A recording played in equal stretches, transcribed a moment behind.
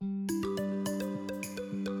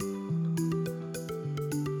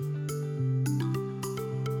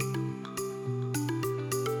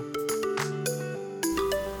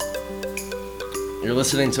You're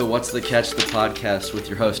listening to What's the Catch, the podcast with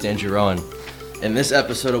your host, Andrew Rowan. In this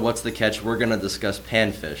episode of What's the Catch, we're going to discuss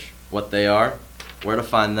panfish, what they are, where to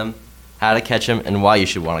find them, how to catch them, and why you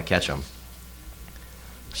should want to catch them.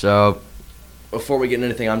 So, before we get into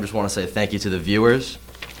anything, I just want to say thank you to the viewers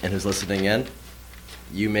and who's listening in.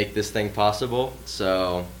 You make this thing possible,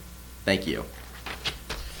 so thank you.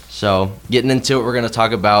 So, getting into it, we're going to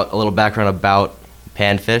talk about a little background about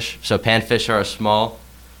panfish. So, panfish are a small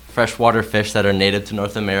freshwater fish that are native to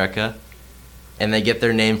North America, and they get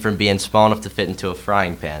their name from being small enough to fit into a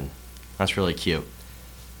frying pan. That's really cute.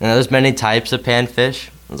 And there's many types of panfish.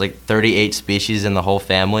 There's like 38 species in the whole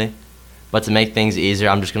family. But to make things easier,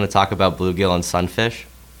 I'm just going to talk about bluegill and sunfish.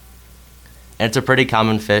 And it's a pretty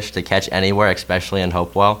common fish to catch anywhere, especially in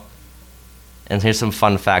Hopewell. And here's some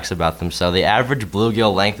fun facts about them. So the average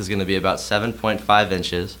bluegill length is going to be about 7.5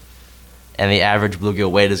 inches. And the average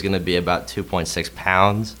bluegill weight is going to be about 2.6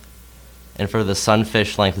 pounds. And for the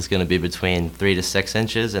sunfish length is going to be between 3 to 6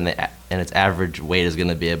 inches, and its average weight is going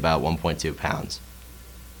to be about 1.2 pounds.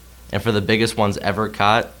 And for the biggest ones ever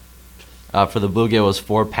caught, for the bluegill was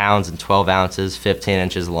 4 pounds and 12 ounces, 15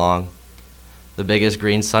 inches long. The biggest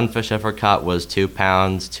green sunfish ever caught was 2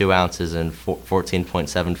 pounds, 2 ounces, and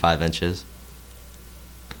 14.75 inches.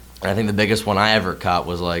 And I think the biggest one I ever caught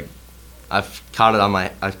was I put it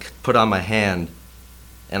on my hand,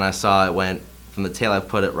 and I saw it went from the tail. I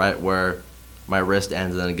put it right where my wrist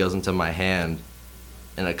ends, and then it goes into my hand,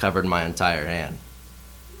 and it covered my entire hand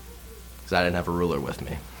because I didn't have a ruler with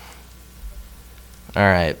me. All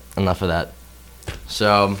right, enough of that.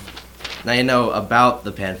 So now you know about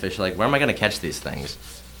the panfish. Where am I going to catch these things?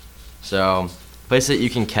 So places that you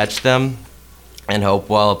can catch them in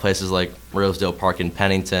Hopewell, places like Rosedale Park in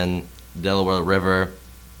Pennington, Delaware River,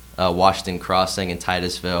 Washington Crossing in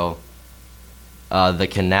Titusville, the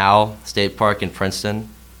Canal State Park in Princeton,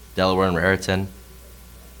 Delaware and Raritan,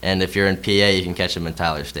 and if you're in PA, you can catch them in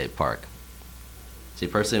Tyler State Park. See,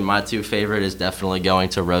 personally, my two favorite is definitely going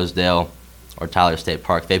to Rosedale or Tyler State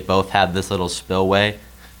Park. They both have this little spillway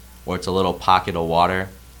where it's a little pocket of water,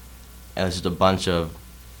 and there's just a bunch of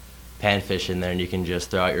panfish in there, and you can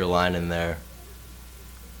just throw out your line in there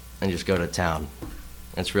and just go to town.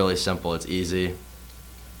 It's really simple. It's easy.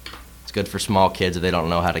 It's good for small kids if they don't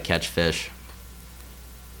know how to catch fish.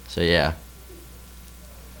 So yeah.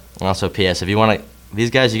 And also P.S. if you want to,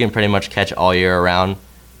 these guys you can pretty much catch all year around.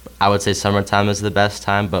 I would say summertime is the best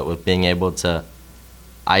time, but with being able to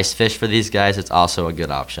ice fish for these guys, it's also a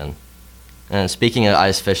good option. And speaking of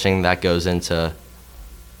ice fishing, that goes into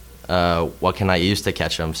what can I use to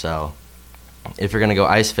catch them. So if you're going to go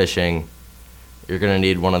ice fishing, you're going to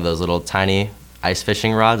need one of those little tiny ice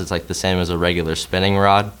fishing rods. It's like the same as a regular spinning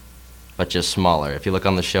rod, but just smaller. If you look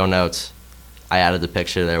on the show notes, I added the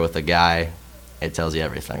picture there with a guy. It tells you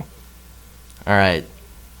everything. All right.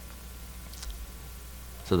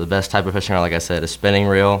 So the best type of fishing rod, like I said, is spinning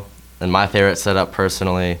reel. And my favorite setup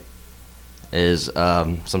personally is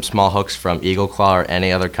some small hooks from Eagle Claw or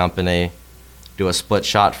any other company. Do a split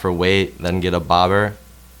shot for weight, then get a bobber.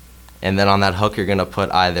 And then on that hook, you're going to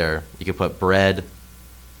put you could put bread,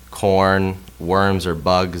 corn, worms, or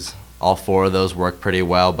bugs. All four of those work pretty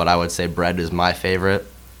well, but I would say bread is my favorite.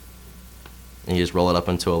 And you just roll it up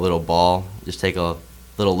into a little ball. Just take a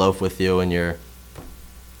little loaf with you in your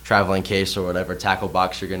traveling case or whatever tackle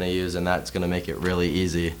box you're going to use, and that's going to make it really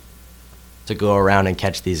easy to go around and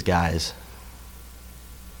catch these guys.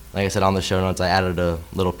 Like I said, on the show notes, I added a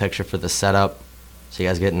little picture for the setup so you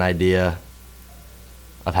guys get an idea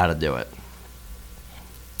of how to do it.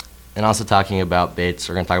 And also talking about baits,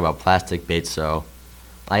 we're going to talk about plastic baits. So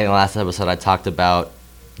like in the last episode, I talked about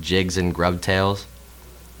jigs and grub tails.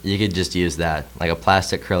 You could just use that, like a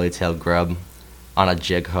plastic curly-tailed grub on a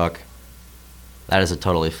jig hook. That is a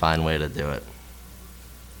totally fine way to do it.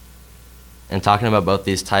 And talking about both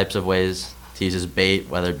these types of ways to use as bait,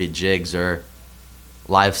 whether it be jigs or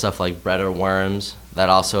live stuff like bread or worms, that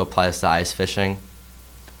also applies to ice fishing.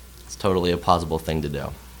 It's totally a plausible thing to do.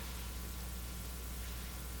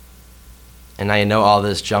 And now you know all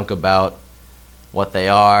this junk about what they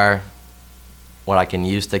are, what I can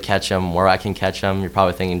use to catch them, where I can catch them. You're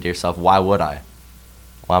probably thinking to yourself, why would I?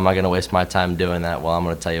 Why am I going to waste my time doing that? Well, I'm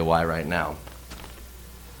going to tell you why right now.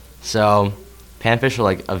 So panfish are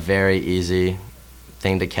like a very easy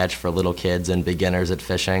thing to catch for little kids and beginners at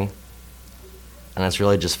fishing. And it's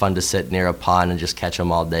really just fun to sit near a pond and just catch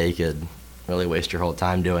them all day. You could really waste your whole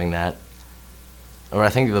time doing that. Or I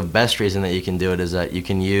think the best reason that you can do it is that you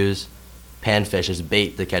can use panfish as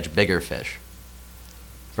bait to catch bigger fish.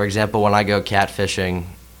 For example, when I go catfishing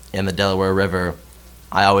in the Delaware River,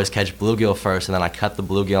 I always catch bluegill first, and then I cut the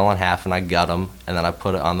bluegill in half and I gut them, and then I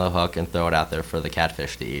put it on the hook and throw it out there for the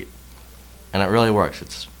catfish to eat. And it really works.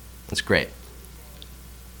 It's great.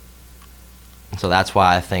 And so that's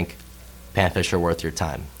why I think panfish are worth your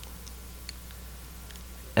time.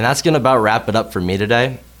 And that's going to about wrap it up for me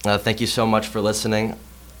today. Thank you so much for listening.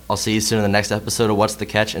 I'll see you soon in the next episode of What's the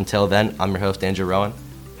Catch. Until then, I'm your host, Andrew Rowan.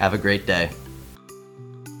 Have a great day.